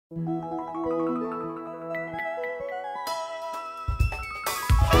Why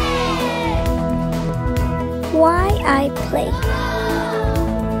I play.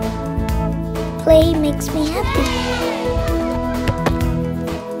 Play makes me happy.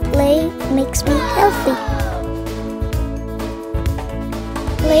 Play makes me healthy.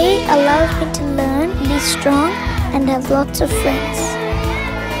 Play allows me to learn, be strong, and have lots of friends.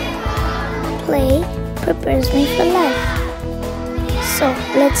 Play prepares me for life. So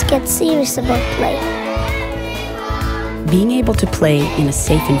let's get serious about play. Being able to play in a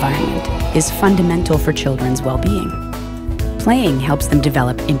safe environment is fundamental for children's well-being. Playing helps them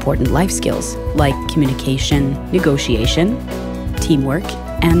develop important life skills like communication, negotiation, teamwork,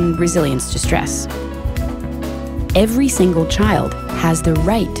 and resilience to stress. Every single child has the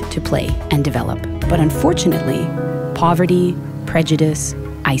right to play and develop, but unfortunately, poverty, prejudice,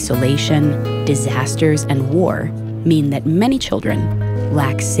 isolation, disasters, and war mean that many children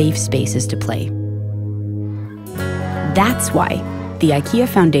lack safe spaces to play. That's why the IKEA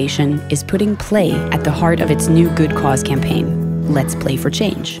Foundation is putting play at the heart of its new Good Cause campaign, Let's Play for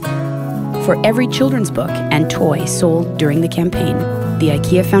Change. For every children's book and toy sold during the campaign, the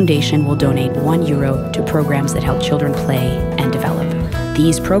IKEA Foundation will donate €1 to programs that help children play and develop.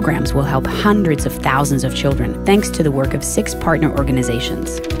 These programs will help hundreds of thousands of children thanks to the work of 6 partner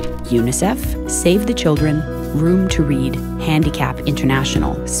organizations: UNICEF, Save the Children, Room to Read, Handicap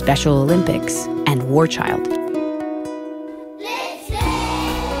International, Special Olympics, and War Child.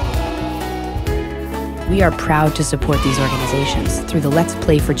 We are proud to support these organizations through the Let's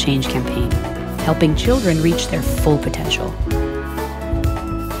Play for Change campaign, helping children reach their full potential.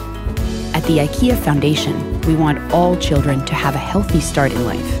 At the IKEA Foundation, we want all children to have a healthy start in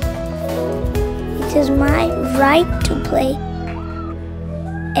life. It is my right to play.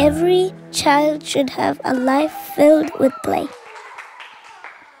 Every child should have a life filled with play.